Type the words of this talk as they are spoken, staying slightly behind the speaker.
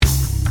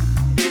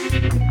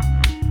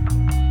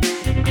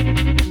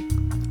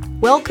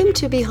Welcome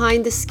to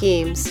Behind the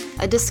Schemes,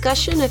 a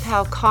discussion of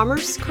how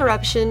commerce,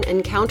 corruption,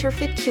 and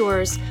counterfeit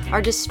cures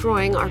are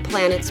destroying our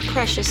planet's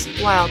precious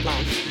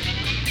wildlife.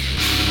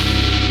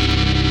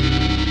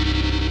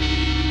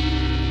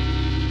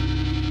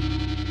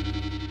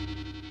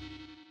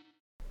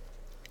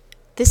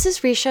 This is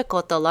Risha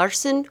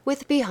Kota-Larsen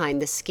with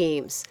Behind the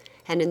Schemes,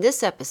 and in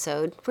this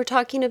episode, we're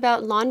talking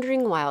about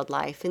laundering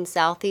wildlife in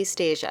Southeast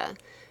Asia.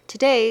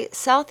 Today,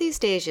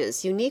 Southeast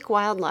Asia's unique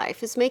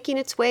wildlife is making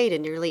its way to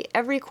nearly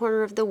every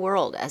corner of the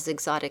world as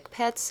exotic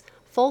pets,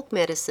 folk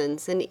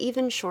medicines, and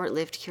even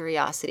short-lived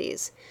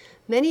curiosities.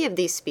 Many of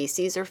these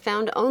species are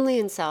found only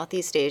in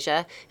Southeast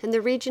Asia, and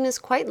the region is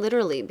quite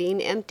literally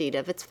being emptied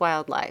of its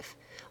wildlife.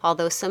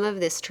 Although some of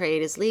this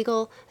trade is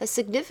legal, a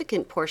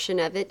significant portion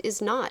of it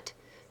is not.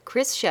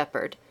 Chris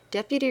Shepard,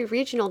 Deputy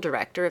Regional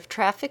Director of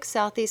Traffic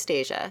Southeast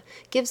Asia,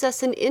 gives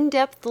us an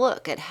in-depth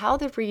look at how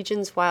the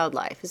region's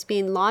wildlife is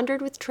being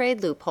laundered with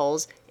trade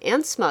loopholes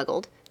and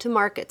smuggled to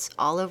markets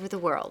all over the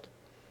world.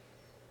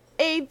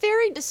 A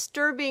very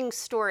disturbing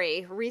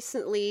story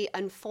recently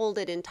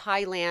unfolded in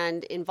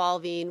Thailand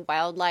involving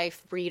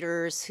wildlife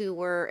breeders who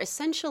were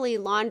essentially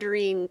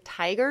laundering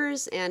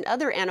tigers and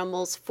other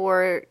animals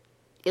for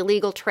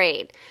illegal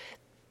trade.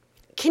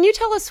 Can you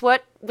tell us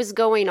what was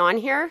going on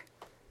here?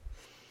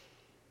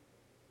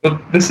 But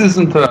this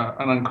isn't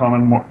an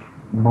uncommon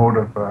mode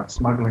of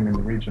smuggling in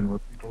the region, where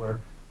people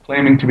are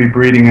claiming to be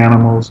breeding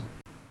animals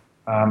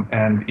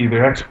and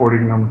either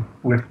exporting them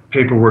with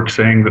paperwork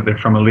saying that they're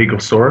from a legal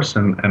source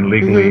and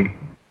legally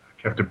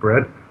captive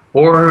bred,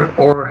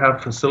 or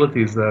have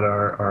facilities that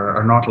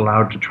are not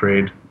allowed to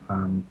trade,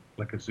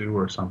 like a zoo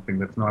or something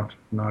that's not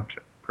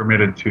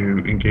permitted to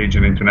engage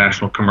in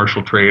international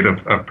commercial trade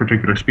of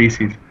particular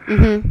species.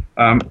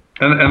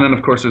 And then,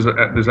 of course,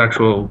 there's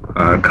actual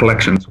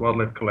collections,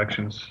 wildlife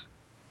collections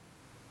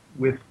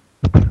with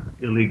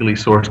illegally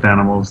sourced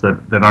animals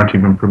that aren't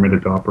even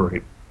permitted to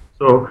operate.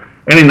 So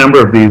any number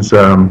of these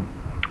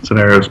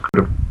scenarios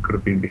could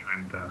have been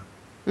behind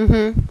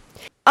that.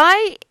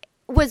 I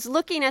was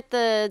looking at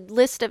the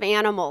list of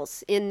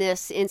animals in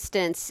this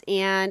instance,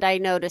 and I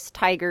noticed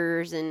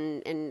tigers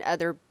and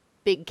other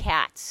big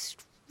cats.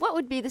 What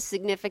would be the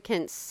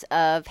significance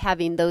of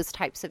having those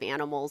types of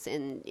animals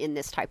in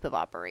this type of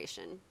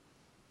operation?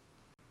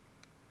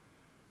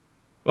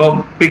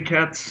 Well, big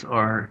cats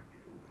are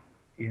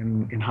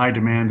in high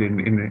demand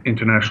in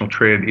international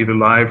trade, either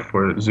live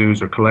for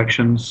zoos or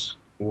collections,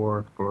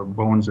 or for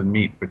bones and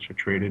meat, which are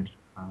traded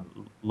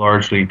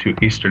largely to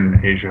Eastern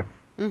Asia,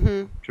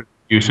 to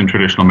use in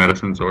traditional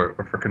medicines or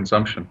for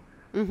consumption.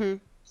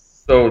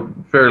 So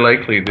very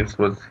likely this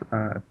was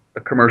a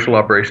commercial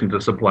operation to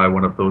supply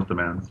one of those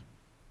demands.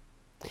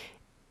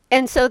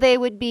 And so they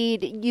would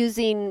be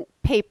using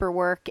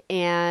paperwork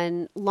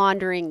and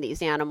laundering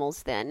these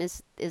animals then.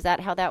 Is that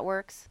how that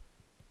works?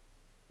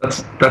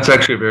 That's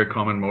actually a very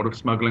common mode of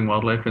smuggling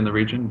wildlife in the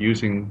region,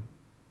 using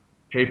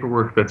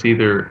paperwork that's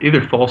either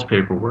false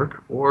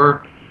paperwork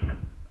or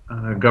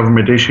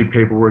government-issued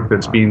paperwork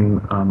that's been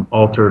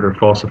altered or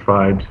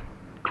falsified,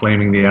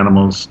 claiming the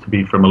animals to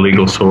be from a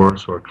legal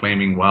source or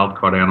claiming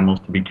wild-caught animals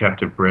to be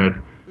captive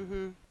bred.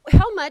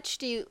 How much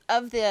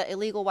of the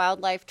illegal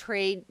wildlife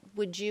trade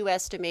would you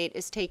estimate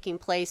is taking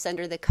place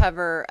under the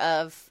cover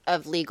of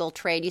legal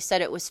trade? You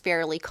said it was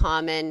fairly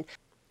common.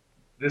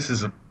 This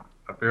is a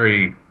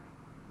very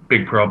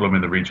big problem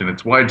in the region.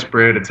 It's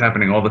widespread. It's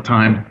happening all the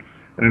time.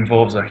 It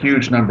involves a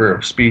huge number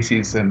of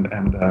species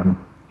and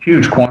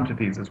huge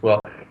quantities as well.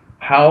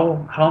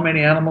 How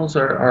many animals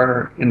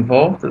are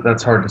involved?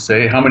 That's hard to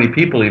say. How many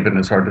people even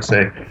is hard to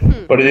say.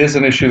 But it is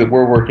an issue that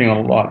we're working on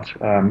a lot.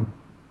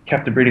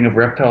 Captive breeding of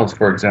reptiles,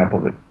 for example,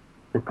 that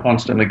we're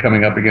constantly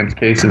coming up against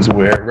cases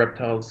where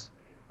reptiles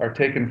are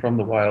taken from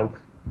the wild,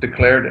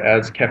 declared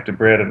as captive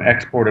bred and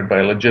exported by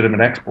a legitimate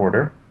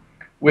exporter,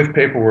 with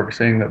paperwork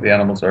saying that the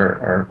animals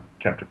are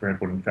captive bred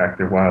when in fact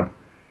they're wild.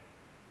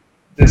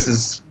 This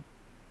is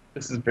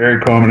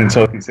very common in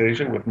Southeast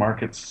Asia, with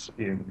markets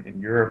in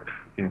Europe,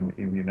 in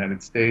the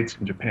United States,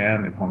 in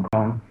Japan, in Hong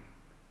Kong,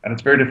 and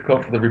it's very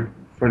difficult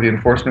for the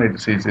enforcement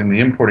agencies in the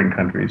importing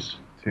countries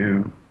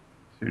to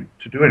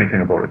do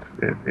anything about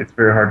it. It's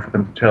very hard for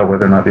them to tell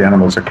whether or not the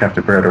animals are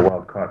captive bred or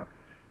wild caught.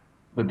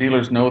 The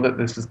dealers know that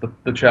this is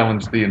the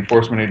challenge the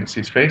enforcement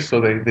agencies face,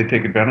 so they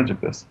take advantage of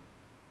this.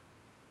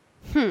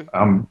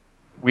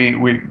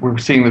 We're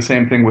seeing the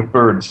same thing with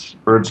birds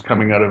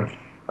coming out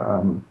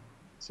of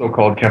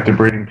so-called captive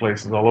breeding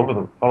places all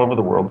over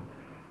the world,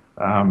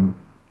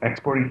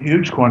 exporting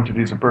huge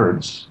quantities of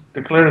birds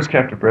declared as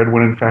captive bred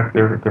when in fact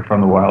they're from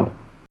the wild.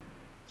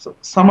 So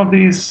some of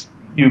these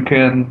you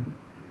can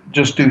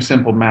just do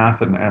simple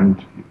math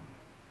and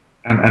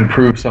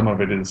prove some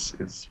of it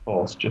is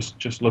false.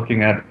 Just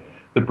looking at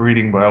the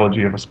breeding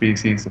biology of a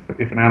species,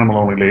 if an animal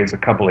only lays a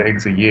couple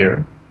eggs a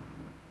year,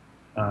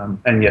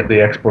 and yet the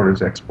exporter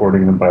is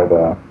exporting them by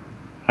the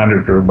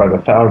hundred or by the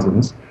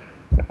thousands,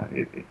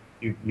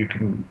 you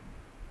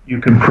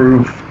can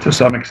prove to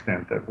some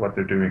extent that what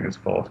they're doing is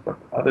false. But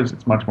others,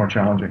 it's much more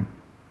challenging.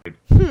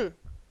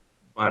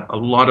 But a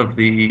lot of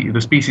the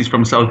species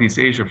from Southeast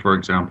Asia, for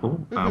example,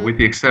 Mm-hmm. with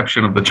the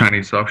exception of the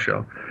Chinese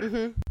softshell,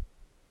 Mm-hmm.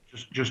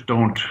 just just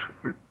don't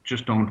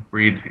just don't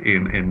breed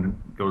in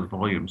those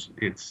volumes.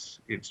 It's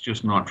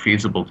just not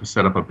feasible to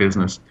set up a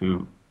business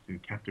to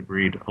captive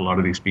breed a lot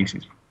of these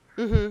species.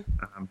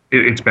 Mm-hmm.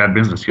 It's bad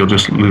business. You'll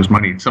just lose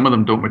money. Some of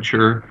them don't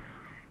mature.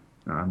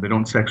 They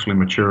don't sexually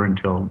mature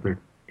until they're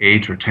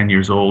 8 or 10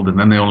 years old, and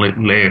then they only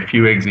lay a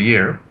few eggs a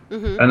year.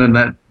 Mm-hmm. And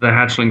then the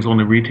hatchlings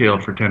only retail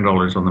for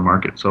 $10 on the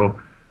market. So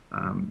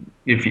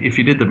if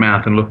you did the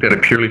math and looked at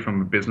it purely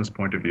from a business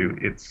point of view,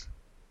 it's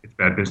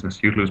bad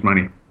business. You'd lose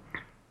money.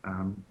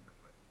 Um,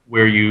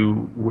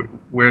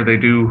 where they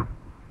do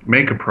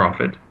make a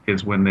profit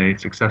is when they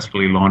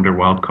successfully launder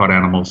wild caught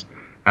animals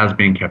as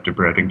being captive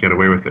bred and get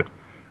away with it,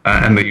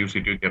 and they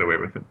usually do get away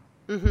with it.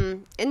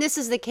 Mm-hmm. And this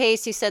is the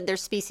case. You said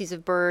there's species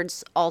of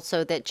birds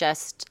also that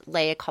just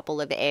lay a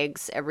couple of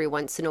eggs every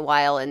once in a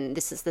while, and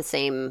this is the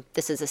same.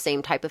 This is the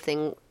same type of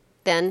thing,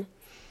 then.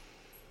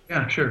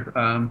 Yeah, sure.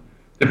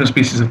 Different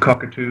species of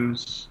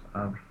cockatoos,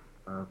 of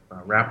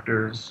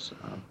raptors,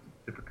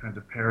 different kinds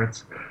of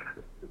parrots.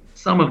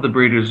 Some of the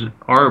breeders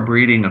are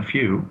breeding a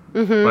few,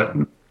 Mm-hmm.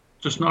 but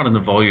just not in the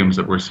volumes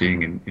that we're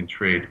seeing in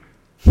trade.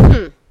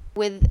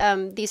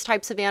 With these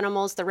types of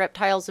animals, the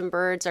reptiles and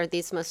birds, are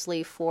these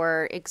mostly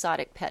for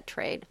exotic pet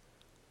trade?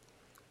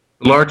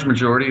 The large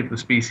majority of the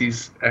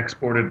species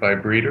exported by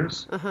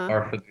breeders Uh-huh.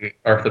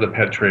 are for the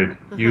pet trade,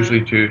 Uh-huh.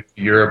 usually to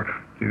Europe,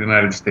 to the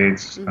United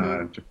States,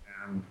 Mm-hmm.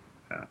 Japan.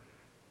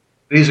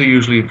 These are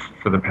usually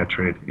for the pet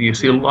trade. You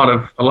see Mm-hmm.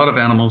 a lot of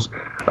animals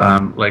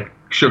like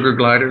sugar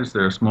gliders.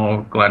 They're a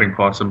small gliding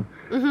possum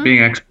Mm-hmm.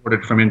 being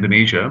exported from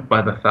Indonesia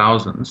by the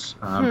thousands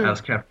Hmm. as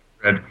captive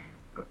bred.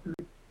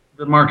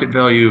 The market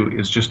value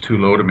is just too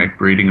low to make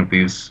breeding of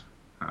these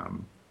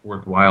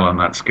worthwhile on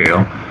that scale.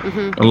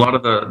 Mm-hmm. A lot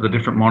of the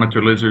different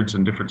monitor lizards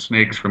and different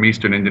snakes from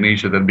eastern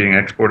Indonesia that are being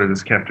exported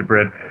as captive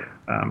bred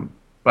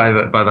by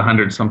the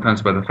hundreds,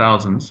 sometimes by the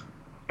thousands,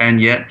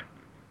 and yet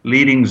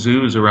leading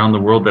zoos around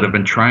the world that have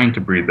been trying to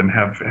breed them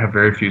have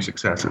very few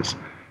successes.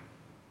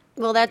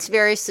 Well, that's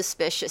very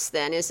suspicious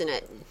then, isn't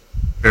it?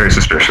 Very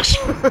suspicious.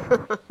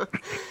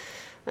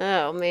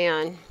 Oh,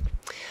 man.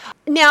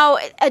 Now,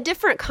 a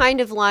different kind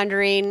of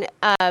laundering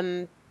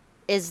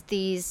is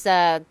these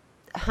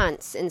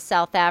hunts in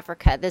South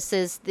Africa. This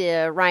is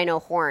the rhino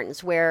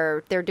horns,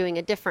 where they're doing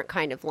a different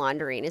kind of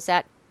laundering. Is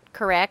that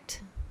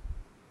correct?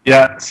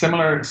 Yeah,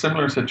 similar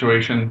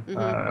situation.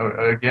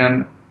 Mm-hmm.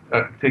 Again,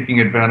 taking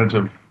advantage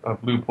of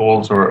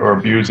loopholes or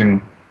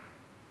abusing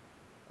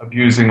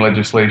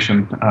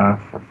legislation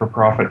for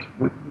profit.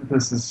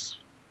 This is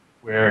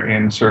where,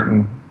 in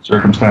certain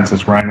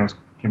circumstances, rhinos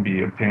can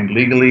be obtained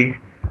legally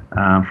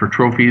for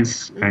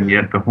trophies, and Mm-hmm.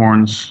 yet the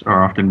horns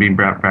are often being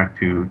brought back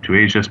to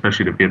Asia,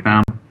 especially to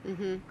Vietnam,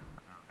 Mm-hmm.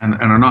 and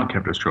are not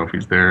kept as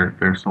trophies. They're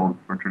sold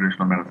for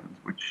traditional medicines,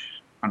 which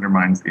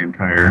undermines the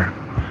entire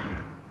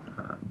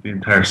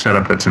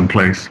setup that's in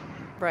place.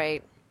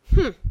 Right.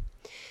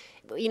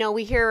 You know,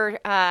 we hear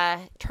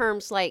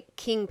terms like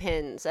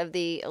kingpins of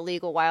the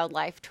illegal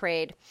wildlife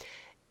trade.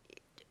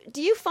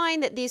 Do you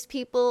find that these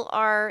people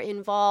are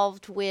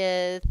involved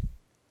with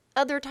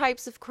other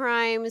types of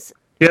crimes?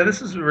 Yeah,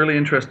 this is a really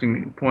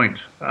interesting point.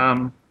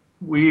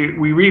 We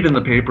read in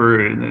the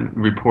paper and in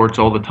reports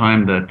all the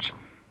time that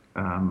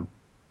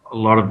a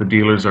lot of the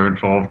dealers are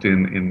involved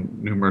in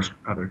numerous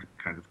other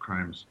kinds of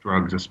crimes,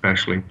 drugs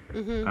especially.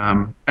 Mm-hmm.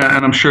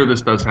 And I'm sure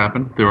this does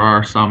happen. There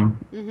are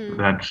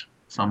Mm-hmm.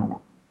 some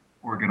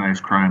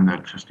organized crime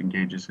that just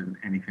engages in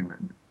anything that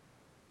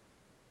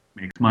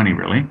makes money,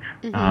 really.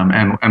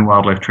 Mm-hmm. And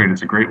wildlife trade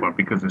is a great one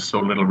because there's so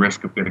little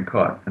risk of getting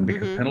caught and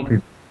because Mm-hmm.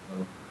 penalties are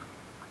low.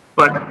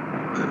 But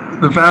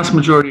the vast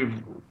majority of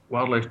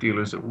wildlife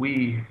dealers that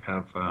we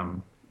have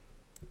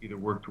either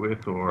worked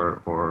with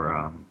or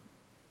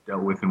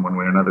dealt with in one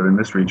way or another in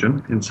this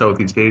region, in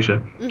Southeast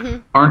Asia, Mm-hmm.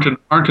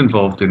 aren't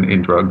involved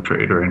in drug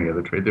trade or any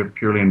other trade. They're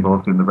purely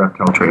involved in the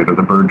reptile trade or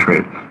the bird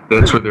trade.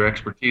 That's where their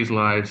expertise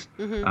lies.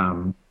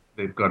 Mm-hmm.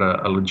 They've got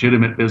a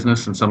legitimate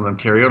business, and some of them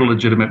carry out a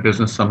legitimate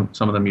business. Some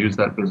of them use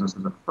that business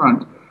as a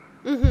front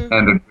Mm-hmm.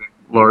 and a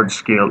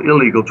large-scale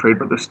illegal trade,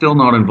 but they're still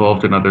not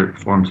involved in other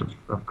forms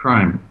of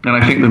crime. And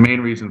I think the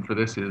main reason for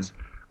this is,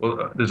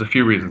 well, there's a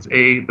few reasons.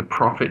 A, the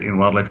profit in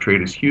wildlife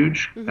trade is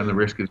huge, and the Mm-hmm.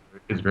 risk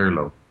is very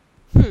low.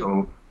 Hmm.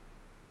 So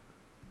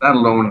that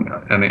alone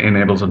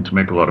enables them to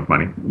make a lot of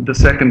money. The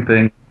second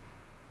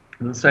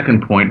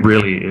point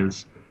really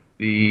is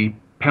the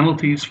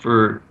penalties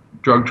for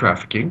drug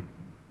trafficking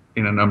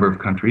in a number of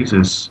countries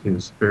is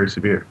very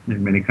severe.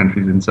 In many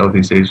countries in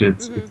Southeast Asia,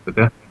 it's Mm-hmm. the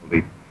death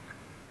penalty,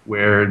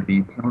 where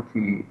the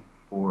penalty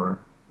for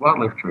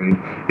wildlife trade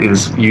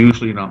is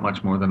usually not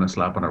much more than a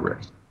slap on a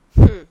wrist.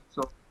 Hmm.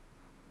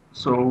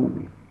 So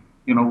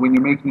when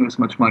you're making this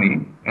much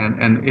money,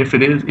 and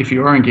if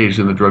you are engaged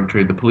in the drug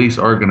trade, the police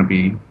are going to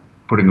be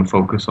putting a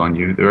focus on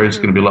you. There is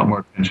Mm-hmm. going to be a lot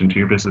more attention to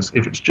your business.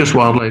 If it's just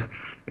wildlife,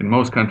 in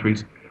most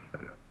countries,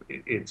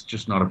 it's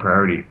just not a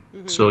priority.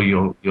 Mm-hmm. So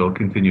you'll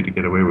continue to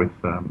get away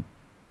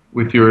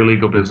with your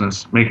illegal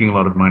business, making a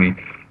lot of money,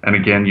 And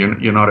again,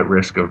 you're not at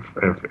risk of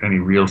any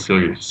real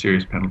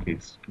serious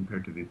penalties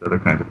compared to these other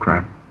kinds of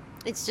crime.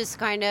 It's just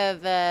kind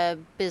of a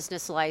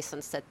business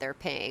license that they're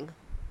paying.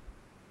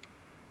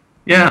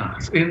 Yeah,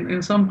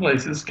 in some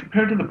places,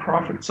 compared to the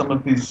profit some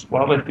of these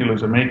wildlife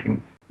dealers are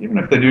making, even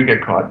if they do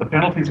get caught, the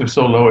penalties are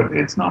so low,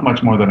 it's not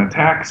much more than a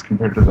tax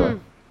compared to the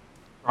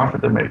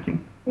profit they're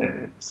making.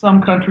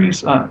 Some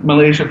countries,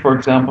 Malaysia, for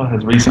example,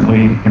 has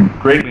recently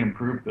greatly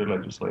improved their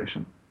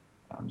legislation.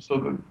 So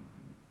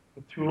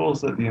the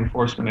tools that the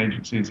enforcement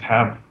agencies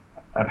have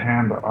at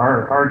hand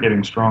are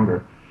getting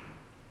stronger.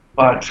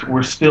 But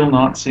we're still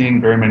not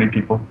seeing very many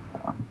people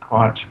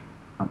caught,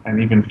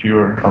 and even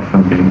fewer of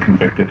them being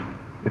convicted.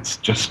 It's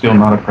just still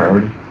not a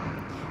priority.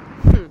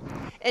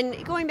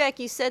 And going back,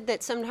 you said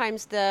that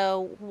sometimes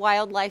the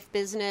wildlife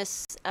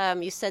business,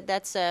 you said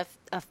that's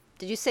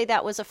did you say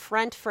that was a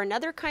front for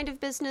another kind of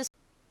business?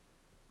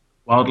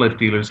 Wildlife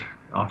dealers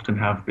often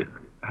have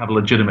a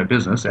legitimate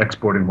business,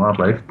 exporting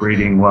wildlife,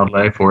 breeding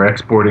wildlife, or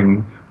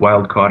exporting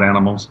wild-caught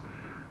animals.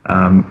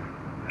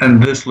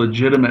 And this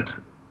legitimate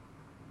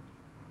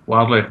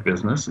wildlife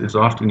business is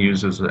often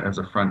used as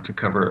a front to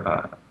cover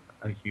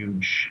a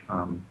huge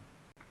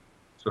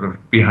sort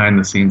of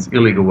behind-the-scenes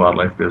illegal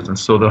wildlife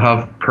business. So they'll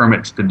have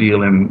permits to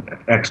deal in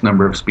X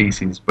number of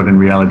species, but in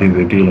reality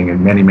they're dealing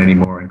in many, many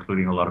more,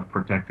 including a lot of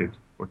protected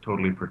or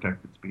totally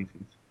protected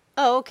species.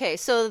 Oh, okay.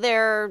 So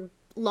they're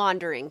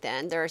laundering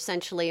then. They're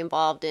essentially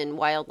involved in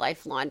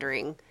wildlife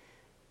laundering.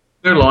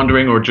 They're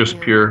laundering or just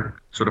pure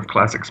sort of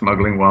classic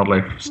smuggling,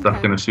 wildlife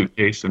stuffed in a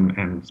suitcase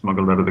and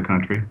smuggled out of the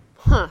country.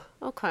 Huh,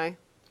 okay.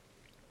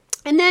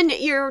 And then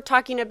you're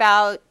talking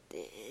about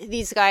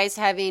these guys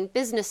having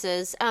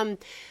businesses,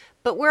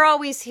 but we're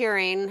always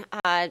hearing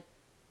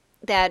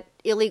that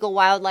illegal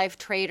wildlife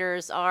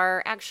traders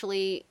are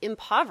actually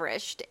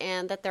impoverished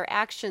and that their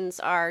actions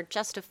are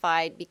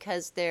justified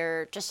because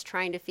they're just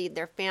trying to feed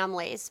their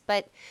families.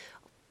 But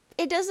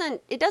it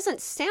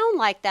doesn't sound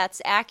like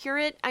that's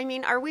accurate. I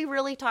mean, are we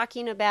really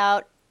talking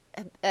about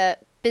a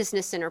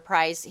business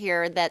enterprise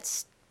here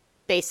that's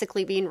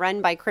basically being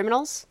run by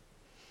criminals?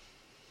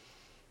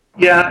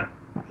 Yeah,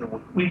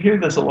 we hear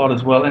this a lot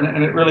as well,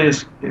 and it really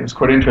is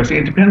quite interesting.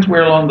 It depends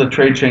where along the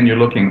trade chain you're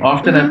looking.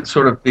 Often at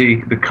sort of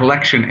the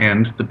collection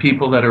end, the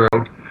people that are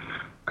out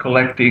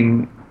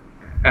collecting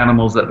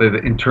animals that they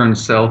in turn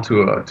sell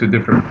to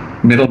different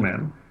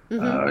middlemen.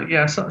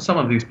 Some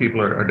of these people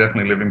are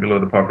definitely living below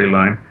the poverty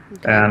line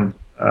and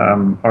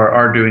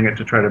are doing it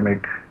to try to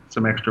make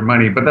some extra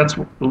money. But that's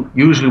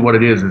usually what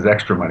it is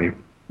extra money.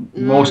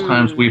 Most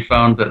times we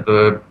found that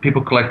the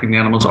people collecting the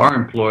animals are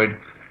employed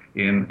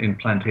in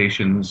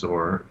plantations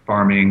or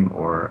farming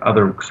or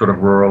other sort of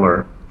rural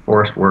or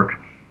forest work,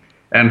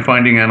 and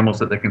finding animals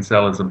that they can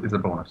sell is a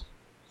bonus.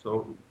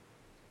 So,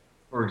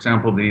 for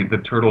example, the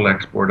turtle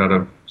export out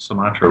of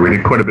Sumatra, we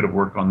did quite a bit of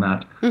work on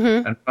that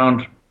and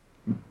found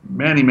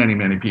many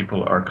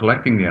people are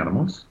collecting the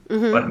animals,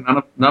 but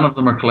none of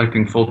them are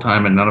collecting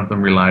full-time, and none of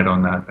them relied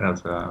on that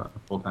as a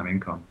full-time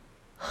income.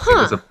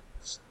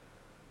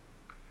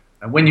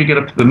 And when you get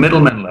up to the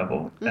middleman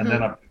level, and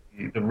then up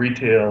to the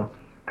retail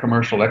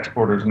commercial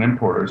exporters and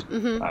importers,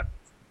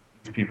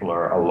 these people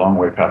are a long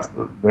way past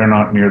they're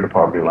not near the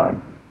poverty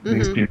line.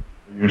 These people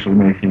are usually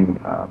making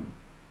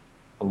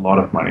a lot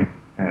of money,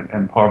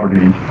 and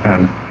poverty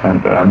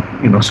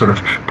and sort of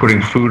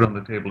putting food on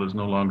the table is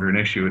no longer an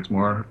issue. It's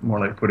more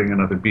like putting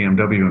another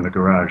BMW in the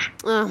garage.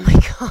 Oh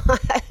my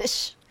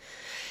gosh.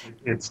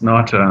 It's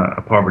not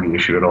a poverty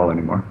issue at all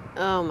anymore.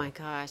 Oh my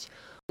gosh.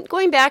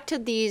 Going back to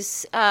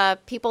these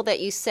people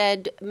that you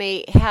said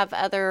may have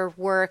other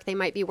work, they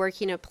might be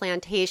working a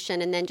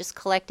plantation and then just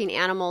collecting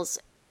animals.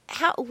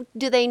 How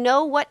do they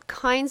know what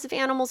kinds of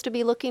animals to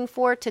be looking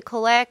for to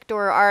collect,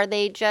 or are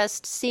they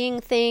just seeing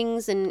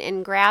things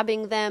and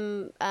grabbing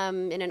them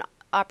in an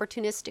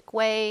opportunistic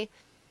way?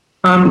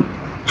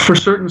 For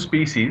certain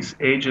species,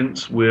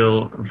 agents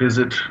will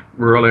visit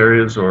rural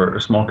areas or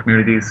small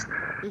communities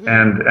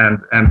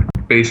and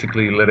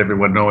basically let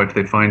everyone know if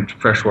they find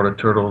freshwater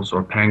turtles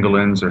or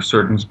pangolins or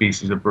certain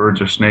species of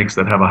birds or snakes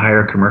that have a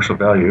higher commercial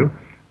value,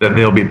 that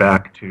they'll be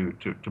back to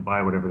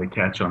buy whatever they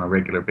catch on a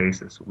regular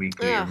basis,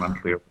 weekly or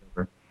monthly or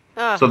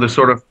whatever. So there's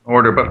sort of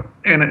order, but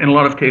in a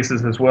lot of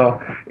cases as well,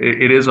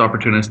 it is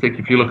opportunistic.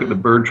 If you look at the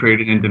bird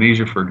trade in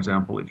Indonesia, for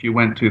example, if you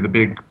went to the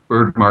big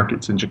bird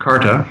markets in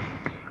Jakarta,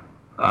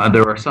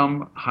 there are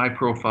some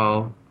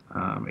high-profile,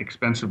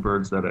 expensive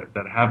birds that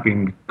have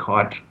been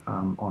caught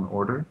on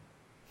order,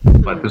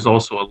 but there's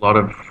also a lot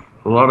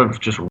of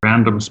just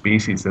random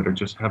species that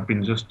have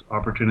been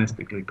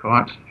opportunistically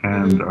caught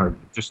and are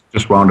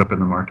just wound up in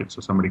the market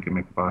so somebody can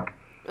make a buck.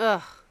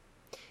 Ugh.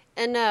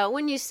 And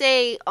when you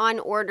say on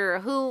order,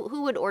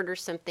 who would order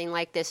something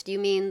like this? Do you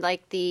mean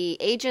like the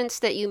agents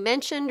that you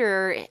mentioned,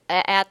 or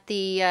at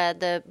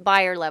the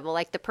buyer level,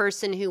 like the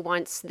person who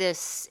wants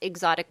this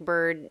exotic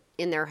bird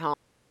in their home?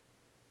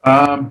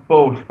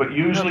 Both, but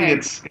usually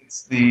it's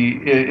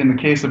in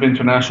the case of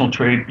international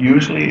trade,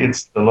 usually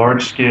it's the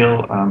large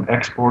scale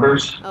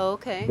exporters. Oh,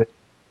 okay.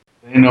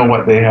 They know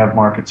what they have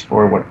markets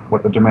for,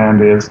 what the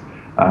demand is,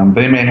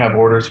 They may have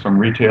orders from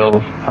retail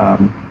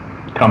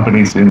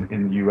companies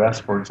in the US,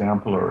 for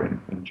example, or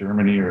in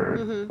Germany or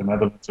the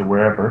Netherlands or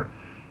wherever.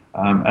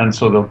 And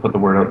so they'll put the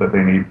word out that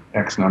they need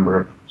X number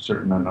of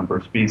certain number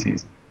of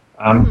species.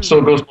 So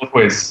it goes both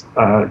ways.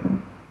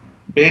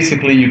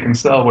 Basically, you can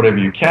sell whatever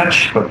you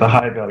catch, but the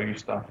high value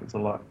stuff is a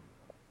lot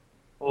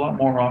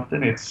more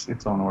often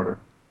it's on order.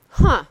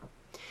 Huh.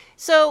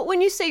 So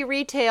when you say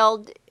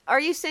retail, are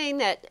you saying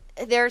that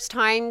there's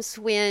times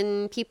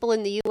when people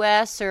in the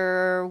U.S.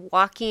 are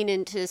walking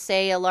into,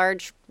 say, a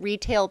large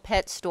retail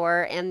pet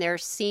store and they're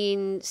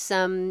seeing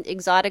some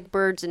exotic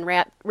birds and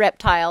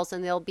reptiles,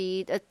 and there'll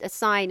be a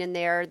sign in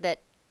there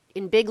that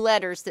in big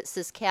letters that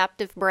says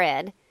captive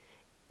bred?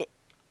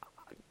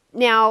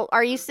 Now,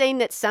 are you saying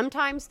that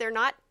sometimes they're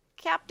not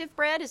captive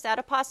bred? Is that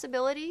a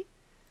possibility?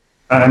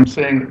 I'm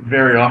saying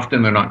very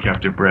often they're not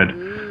captive bred.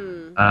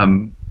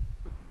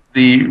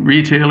 The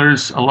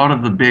retailers, a lot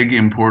of the big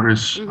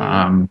importers,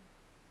 in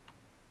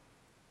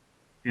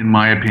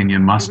my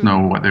opinion, must know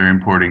what they're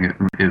importing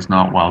is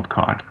not wild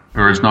caught,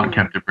 or is not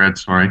captive bred,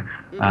 sorry.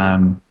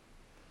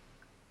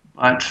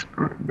 But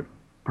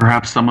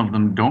perhaps some of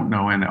them don't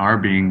know and are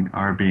being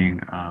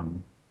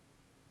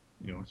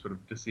sort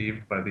of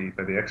deceived by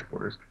the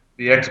exporters.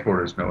 The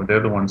exporters know. They're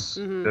the ones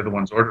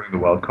ordering the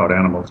wild caught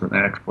animals and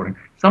exporting.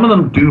 Some of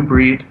them do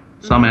breed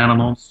some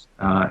animals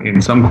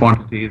in some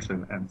quantities,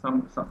 and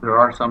some there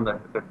are some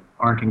that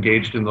aren't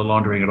engaged in the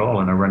laundering at all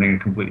and are running a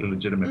completely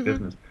legitimate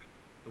business.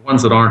 The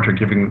ones that aren't are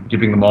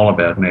giving them all a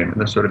bad name, and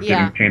they're sort of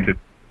getting painted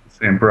with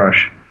the same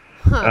brush.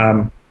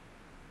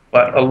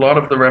 But a lot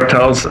of the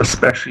reptiles,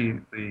 especially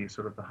the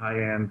sort of the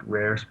high-end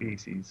rare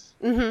species,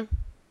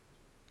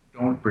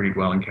 don't breed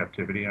well in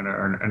captivity and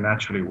are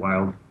naturally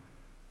wild,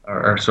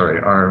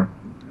 are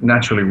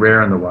naturally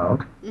rare in the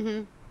wild,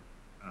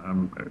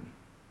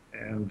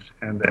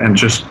 and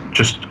just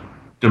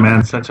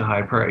demand such a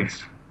high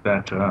price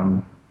that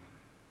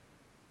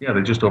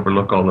they just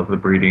overlook all of the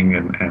breeding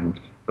and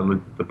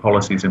the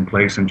policies in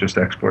place and just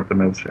export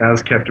them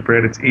as captive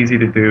bred. It's easy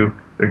to do.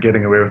 They're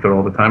getting away with it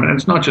all the time, and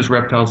it's not just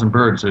reptiles and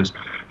birds. There's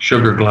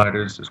sugar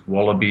gliders, there's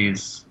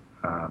wallabies,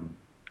 a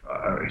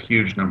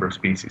huge number of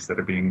species that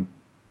are being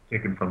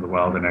taken from the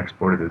wild and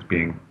exported as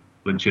being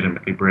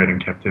legitimately bred in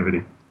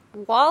captivity.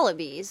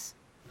 Wallabies?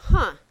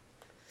 Huh.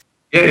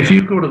 Yeah, if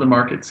you go to the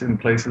markets in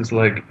places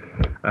like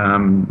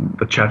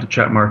the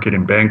Chatuchak market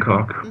in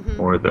Bangkok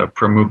or the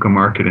Pramuka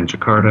market in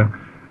Jakarta,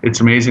 it's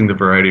amazing the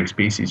variety of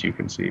species you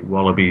can see.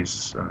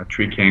 Wallabies,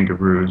 tree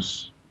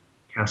kangaroos,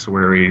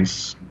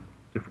 cassowaries,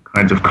 different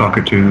kinds of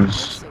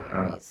cockatoos,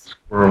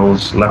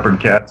 squirrels, leopard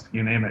cats,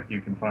 you name it,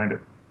 you can find it.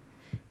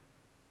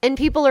 And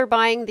people are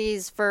buying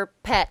these for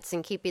pets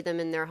and keeping them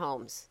in their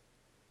homes.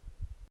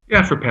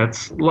 Yeah, for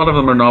pets. A lot of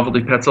them are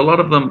novelty pets. A lot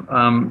of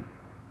them,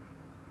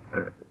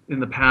 in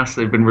the past,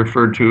 they've been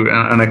referred to,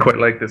 and I quite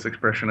like this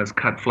expression, as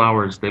cut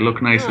flowers. They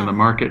look nice in the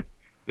market.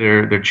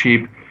 They're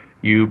cheap.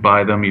 You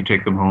buy them, you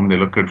take them home. They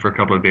look good for a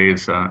couple of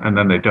days, and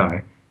then they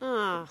die.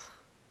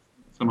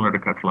 Similar to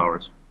cut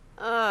flowers.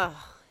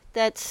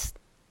 That's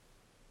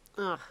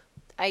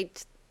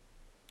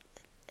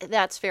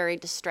very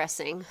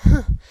distressing.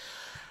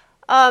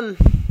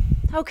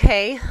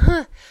 Okay.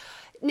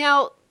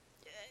 Now,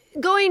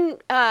 going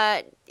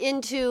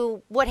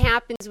into what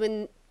happens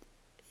when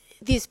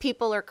these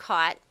people are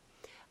caught,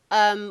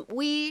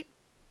 we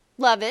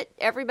love it.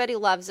 Everybody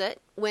loves it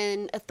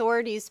when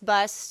authorities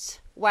bust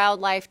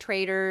wildlife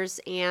traders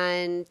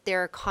and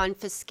they're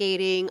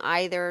confiscating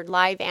either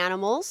live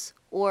animals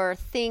or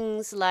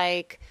things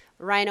like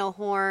rhino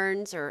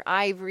horns or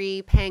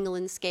ivory,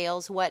 pangolin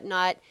scales,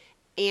 whatnot.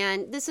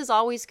 And this is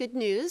always good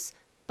news,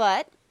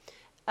 but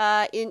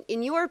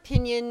in your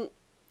opinion,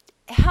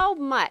 how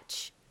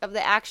much of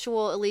the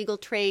actual illegal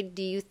trade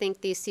do you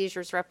think these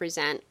seizures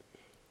represent?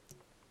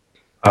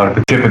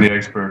 The tip of the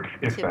iceberg,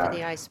 if tip that. of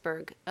the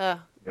iceberg. Yeah.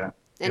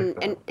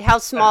 And how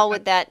small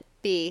would that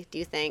be, do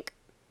you think?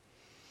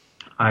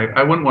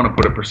 I wouldn't want to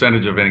put a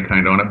percentage of any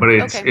kind on it, but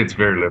it's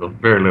very little,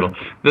 very little.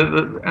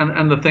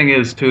 And the thing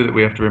is too that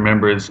we have to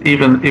remember is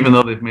even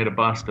though they've made a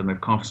bust and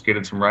they've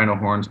confiscated some rhino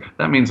horns,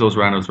 that means those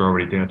rhinos are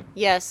already dead.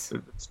 Yes.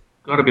 It's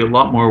got to be a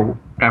lot more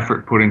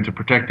effort put into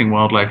protecting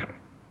wildlife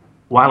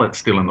while it's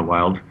still in the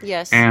wild.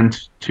 Yes. And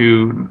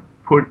to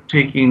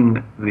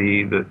taking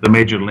the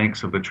major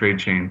links of the trade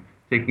chain,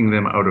 putting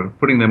them out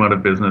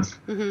of business,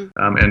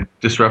 and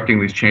disrupting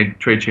these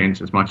trade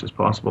chains as much as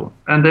possible.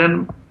 And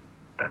then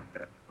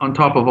on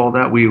top of all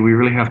that, we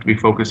really have to be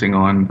focusing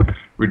on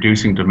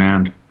reducing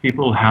demand.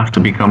 People have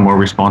to become more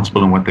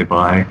responsible in what they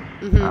buy.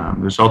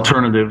 There's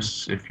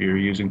alternatives if you're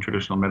using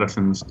traditional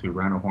medicines to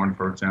rhino horn,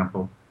 for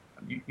example.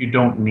 You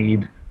don't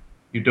need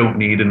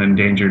an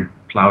endangered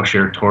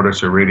plowshare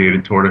tortoise or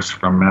radiated tortoise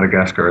from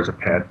Madagascar as a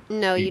pet.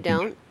 No, you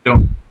don't.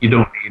 You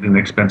don't need an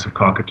expensive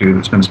cockatoo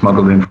that's been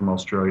smuggled in from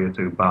Australia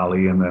to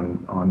Bali and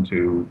then on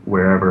to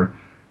wherever.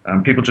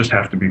 People just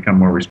have to become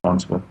more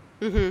responsible.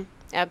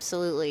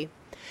 Absolutely.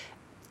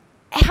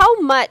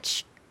 How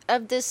much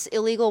of this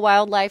illegal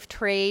wildlife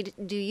trade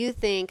do you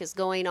think is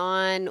going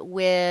on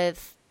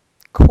with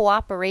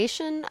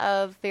cooperation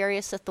of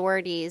various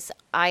authorities,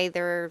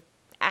 either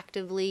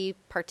actively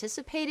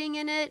participating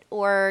in it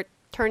or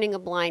turning a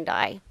blind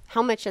eye?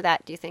 How much of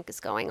that do you think is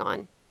going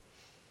on?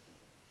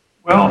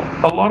 Well,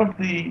 a lot of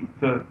the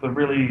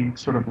really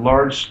sort of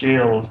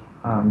large-scale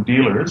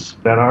dealers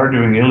that are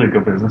doing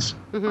illegal business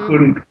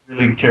couldn't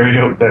really carry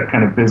out that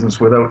kind of business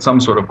without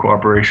some sort of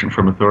cooperation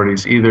from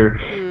authorities, either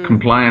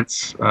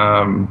complacency,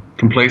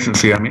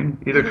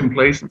 either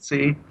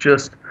complacency,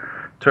 just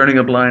turning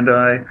a blind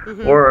eye,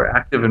 or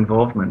active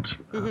involvement.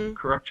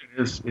 Corruption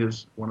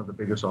is one of the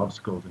biggest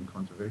obstacles in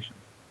conservation.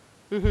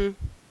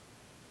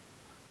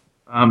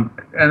 And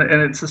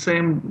it's the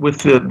same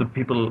with the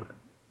people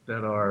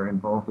that are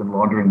involved in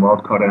laundering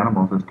wild-caught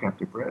animals as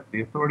captive bred.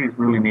 The authorities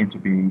really need to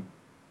be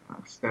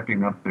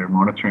stepping up their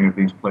monitoring of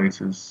these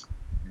places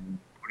and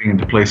putting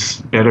into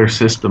place better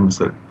systems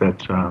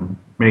that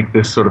make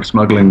this sort of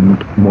smuggling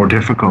more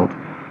difficult.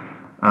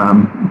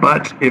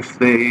 But if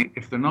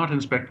they're not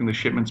inspecting the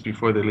shipments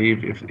before they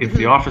leave, if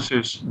the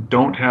officers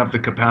don't have the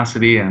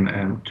capacity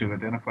and to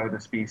identify the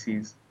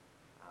species,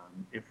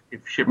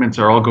 if shipments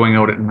are all going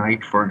out at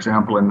night, for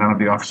example, and none of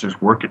the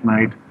officers work at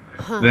night,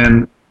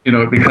 then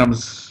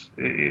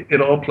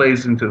it all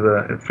plays into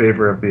the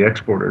favor of the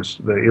exporters,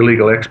 the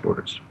illegal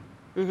exporters.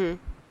 Do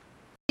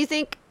you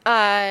think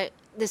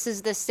this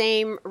is the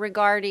same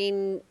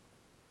regarding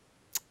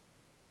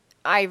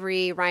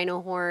ivory, rhino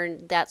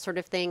horn, that sort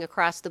of thing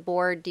across the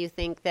board? Do you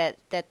think that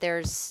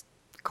there's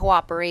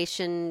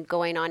cooperation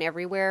going on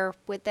everywhere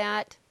with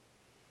that?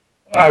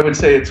 I would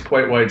say it's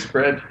quite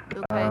widespread.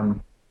 Okay.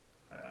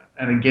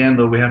 And again,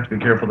 though, we have to be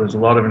careful. There's a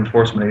lot of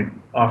enforcement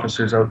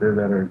officers out there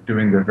that are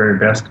doing their very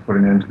best to put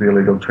an end to the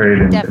illegal trade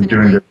and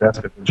doing their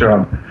best at the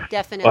job.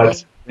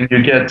 Definitely. But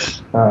you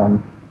get,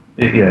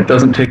 it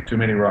doesn't take too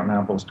many rotten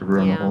apples to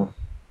ruin the whole.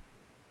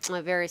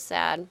 Very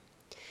sad.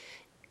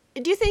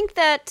 Do you think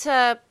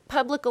that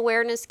public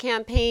awareness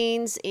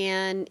campaigns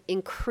and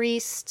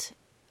increased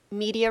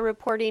media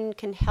reporting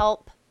can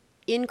help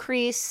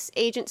increase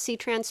agency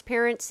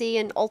transparency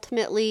and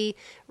ultimately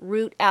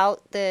root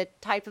out the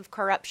type of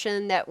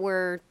corruption that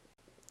we're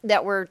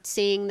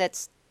seeing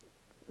that's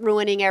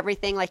ruining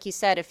everything? Like you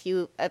said, a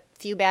few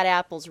bad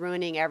apples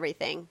ruining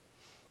everything.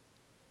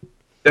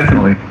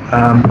 Definitely.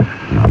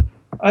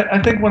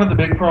 I think one of the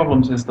big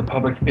problems is the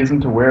public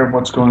isn't aware of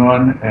what's going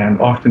on, and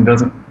often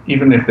doesn't,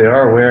 even if they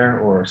are aware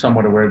or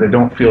somewhat aware, they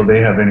don't feel they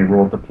have any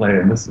role to play.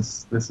 And this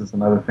is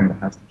another thing that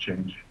has to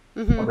change.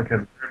 The public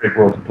has a very big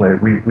role to play.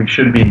 We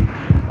should be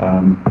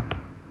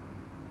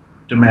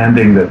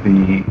demanding that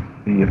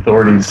the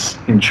authorities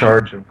in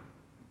charge of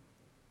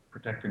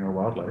protecting our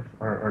wildlife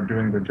are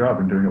doing their job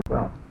and doing it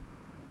well.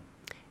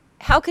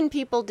 How can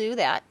people do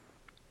that?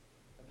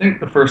 I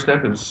think the first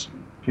step is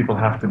people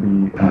have to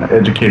be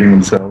educating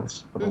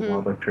themselves about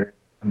wildlife trade,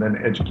 and then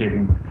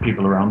educating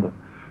people around them.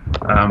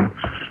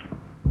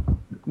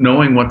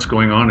 Knowing what's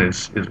going on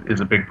is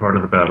a big part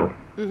of the battle.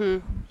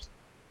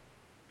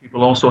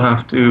 People also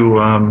have to,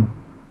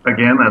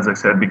 again, as I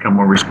said, become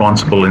more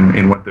responsible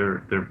in what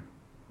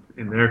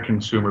in their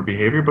consumer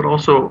behavior, but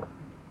also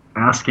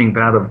asking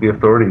that of the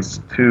authorities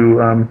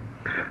to.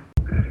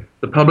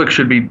 The public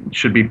should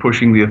be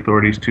pushing the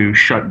authorities to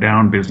shut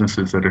down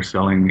businesses that are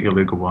selling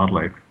illegal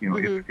wildlife.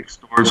 If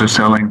stores are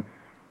selling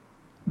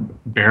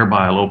bear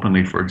bile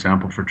openly, for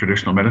example, for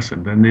traditional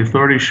medicine, then the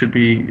authorities should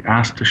be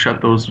asked to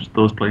shut those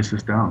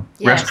places down.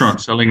 Yes.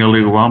 Restaurants selling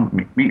illegal wild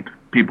meat,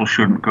 people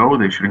shouldn't go.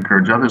 They should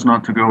encourage others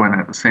not to go, and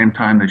at the same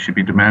time, they should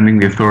be demanding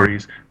the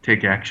authorities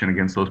take action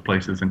against those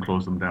places and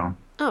close them down.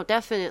 Oh,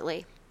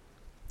 definitely.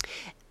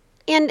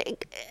 And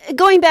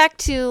going back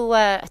to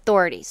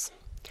authorities,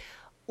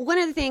 one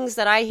of the things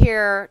that I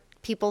hear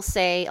people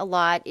say a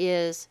lot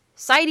is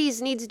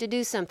CITES needs to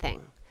do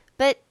something.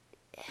 But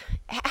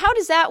how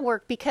does that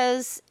work?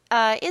 Because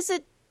is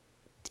it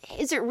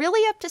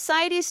really up to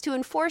CITES to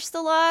enforce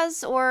the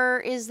laws,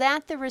 or is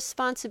that the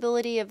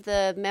responsibility of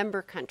the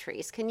member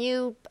countries? Can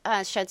you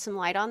shed some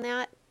light on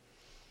that?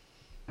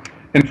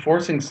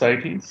 Enforcing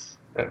CITES,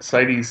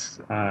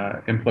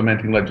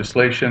 implementing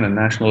legislation and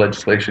national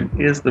legislation,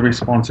 is the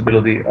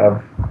responsibility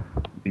of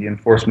the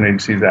enforcement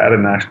agencies at a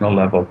national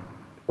level.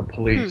 The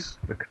police,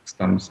 the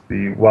customs,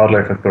 the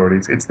wildlife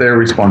authorities, it's their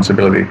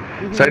responsibility.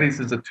 CITES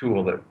is a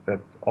tool that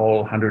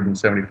all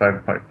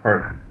 175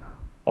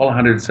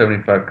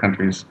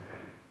 countries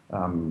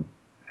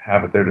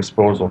have at their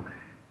disposal.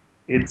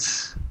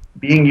 It's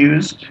being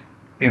used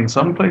in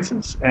some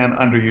places and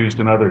underused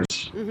in others.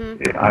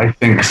 I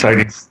think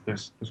CITES,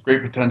 there's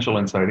great potential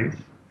in CITES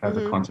as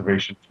a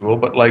conservation tool,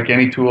 but like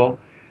any tool,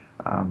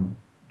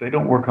 they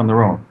don't work on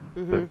their own.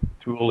 The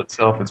tool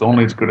itself is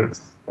only as good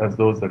as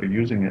those that are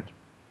using it.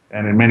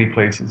 And in many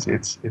places,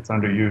 it's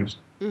underused.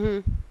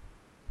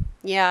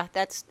 Yeah,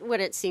 that's what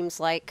it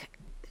seems like.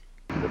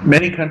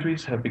 Many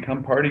countries have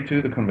become party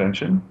to the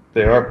convention.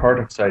 They are part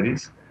of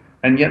CITES,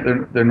 and yet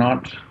they're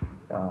not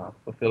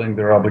fulfilling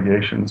their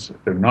obligations.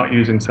 They're not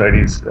using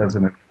CITES as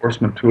an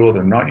enforcement tool.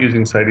 They're not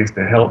using CITES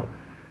to help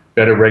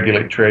better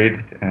regulate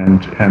trade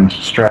and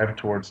strive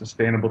towards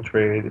sustainable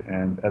trade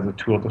and as a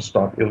tool to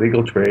stop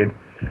illegal trade.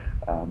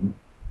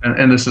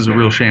 And this is a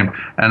real shame.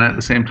 And at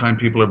the same time,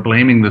 people are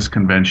blaming this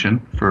convention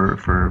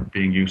for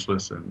being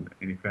useless and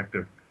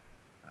ineffective.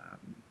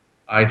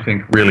 I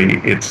think really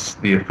it's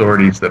the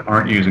authorities that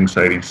aren't using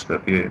CITES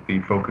that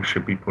the focus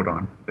should be put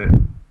on.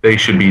 That they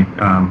should be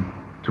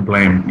to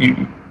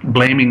blame.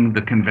 Blaming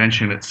the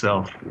convention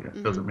itself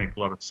doesn't make a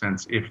lot of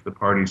sense if the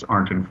parties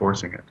aren't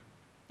enforcing it.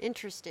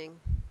 Interesting.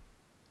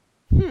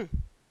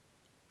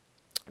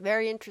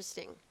 Very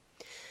interesting.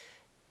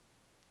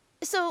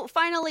 So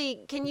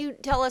finally, can you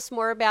tell us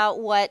more about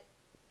what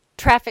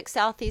Traffic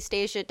Southeast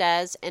Asia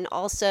does and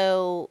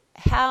also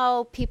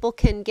how people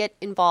can get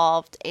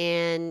involved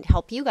and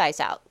help you guys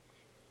out?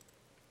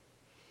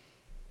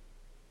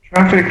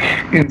 Traffic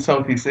in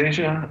Southeast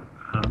Asia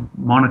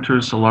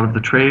monitors a lot of the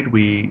trade.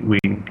 We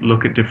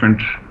look at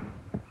different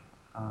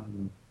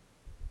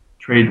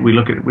trade.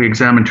 We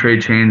examine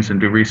trade chains and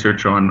do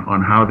research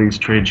on how these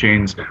trade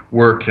chains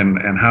work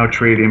and how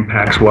trade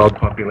impacts wild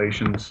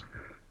populations.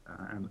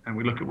 And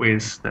we look at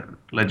ways that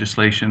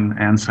legislation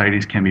and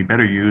CITES can be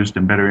better used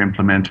and better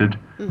implemented.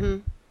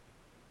 We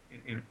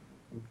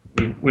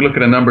look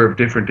at a number of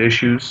different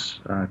issues.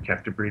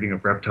 Captive breeding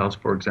of reptiles,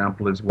 for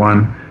example, is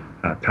one.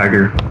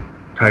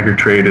 Tiger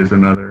trade is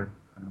another.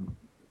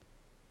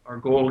 Our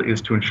goal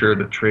is to ensure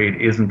that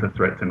trade isn't a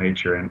threat to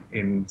nature. And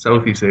in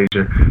Southeast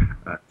Asia,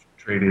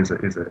 trade is a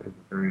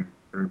very,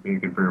 very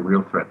big and very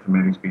real threat to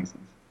many species.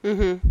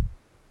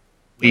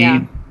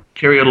 We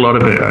carry out a lot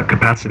of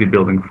capacity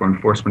building for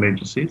enforcement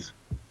agencies,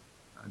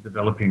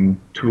 developing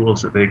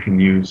tools that they can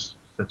use,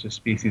 such as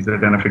species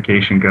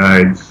identification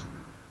guides,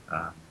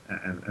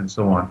 and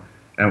so on.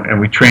 And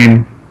we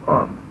train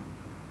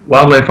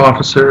wildlife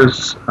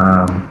officers,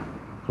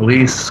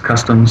 police,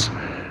 customs,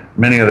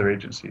 many other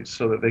agencies,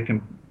 so that they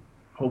can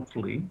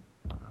hopefully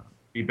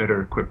be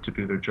better equipped to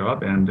do their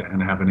job and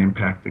have an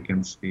impact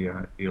against the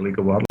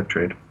illegal wildlife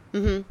trade.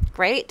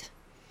 Great.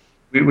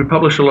 We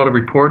publish a lot of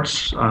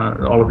reports.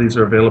 All of these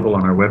are available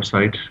on our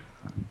website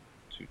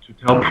to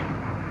help,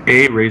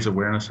 raise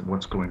awareness of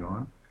what's going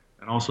on,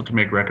 and also to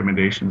make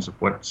recommendations of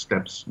what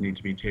steps need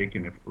to be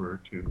taken if we're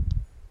to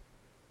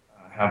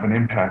have an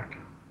impact.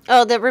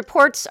 Oh, the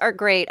reports are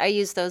great. I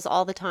use those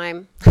all the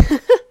time.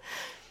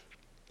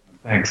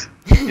 Thanks.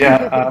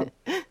 Yeah,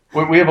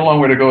 we have a long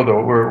way to go,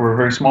 though. We're a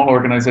very small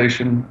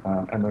organization,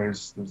 and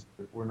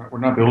we're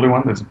not the only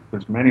one.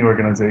 There's many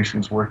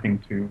organizations working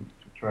to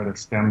try to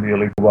stem the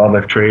illegal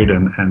wildlife trade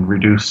and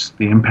reduce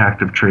the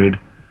impact of trade.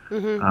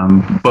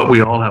 But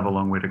we all have a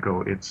long way to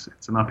go. It's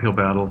an uphill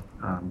battle.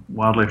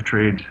 Wildlife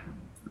trade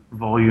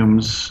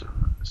volumes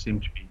seem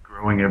to be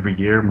growing every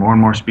year. More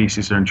and more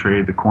species are in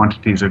trade. The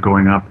quantities are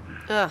going up.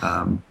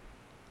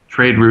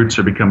 Trade routes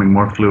are becoming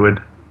more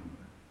fluid,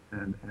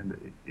 and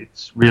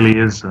it really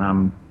is.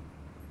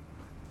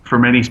 For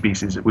many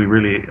species, we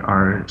really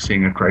are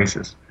seeing a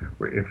crisis.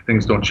 Where if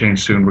things don't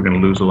change soon, we're going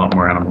to lose a lot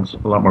more animals,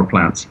 a lot more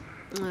plants.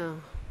 Oh.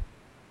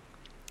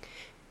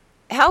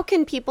 How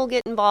can people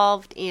get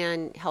involved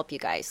and help you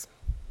guys?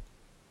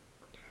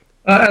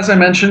 As I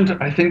mentioned,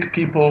 I think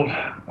people,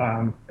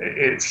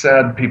 it's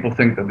sad people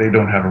think that they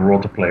don't have a role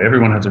to play.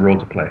 Everyone has a role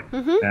to play.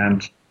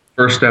 And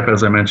first step,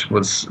 as I mentioned,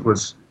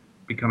 was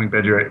becoming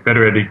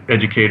better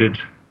educated,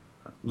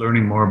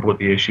 learning more about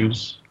the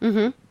issues,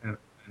 and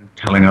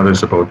telling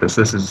others about this.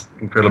 This is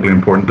incredibly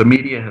important. The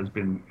media has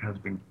been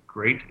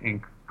great,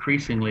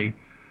 increasingly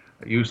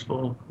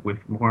useful, with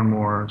more and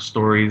more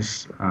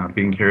stories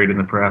being carried in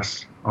the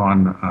press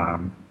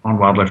on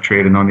wildlife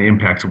trade and on the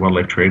impacts of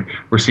wildlife trade.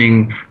 We're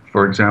seeing,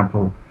 for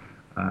example,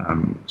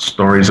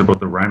 stories about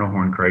the rhino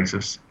horn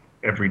crisis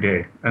every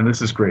day, and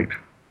this is great.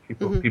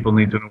 People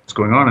need to know what's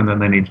going on, and then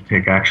they need to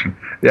take action.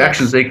 The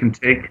actions they can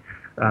take,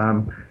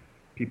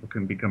 people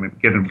can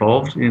get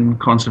involved in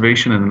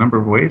conservation in a number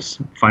of ways,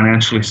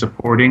 financially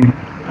supporting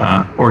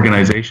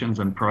organizations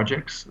and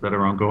projects that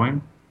are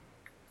ongoing,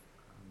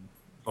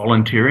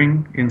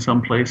 volunteering in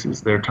some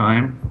places their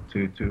time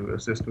to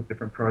assist with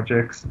different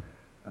projects,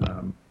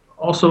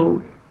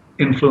 also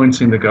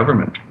influencing the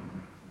government,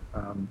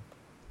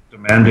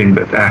 demanding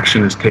that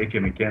action is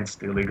taken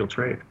against illegal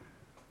trade.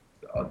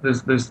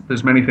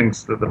 There's many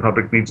things that the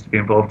public needs to be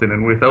involved in,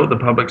 and without the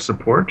public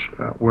support,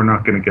 we're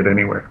not going to get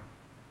anywhere.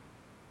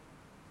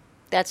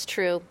 That's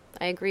true.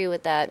 I agree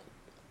with that.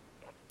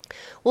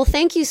 Well,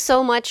 thank you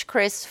so much,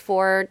 Chris,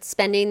 for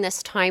spending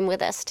this time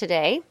with us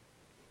today.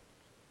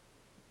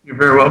 You're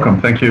very welcome.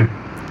 Thank you.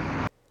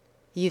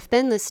 You've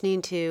been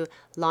listening to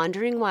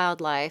Laundering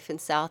Wildlife in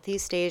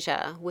Southeast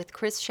Asia with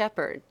Chris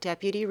Shepard,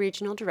 Deputy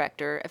Regional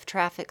Director of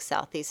Traffic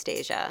Southeast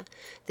Asia.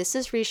 This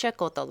is Risha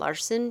Kota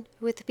Larson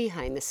with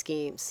Behind the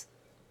Schemes.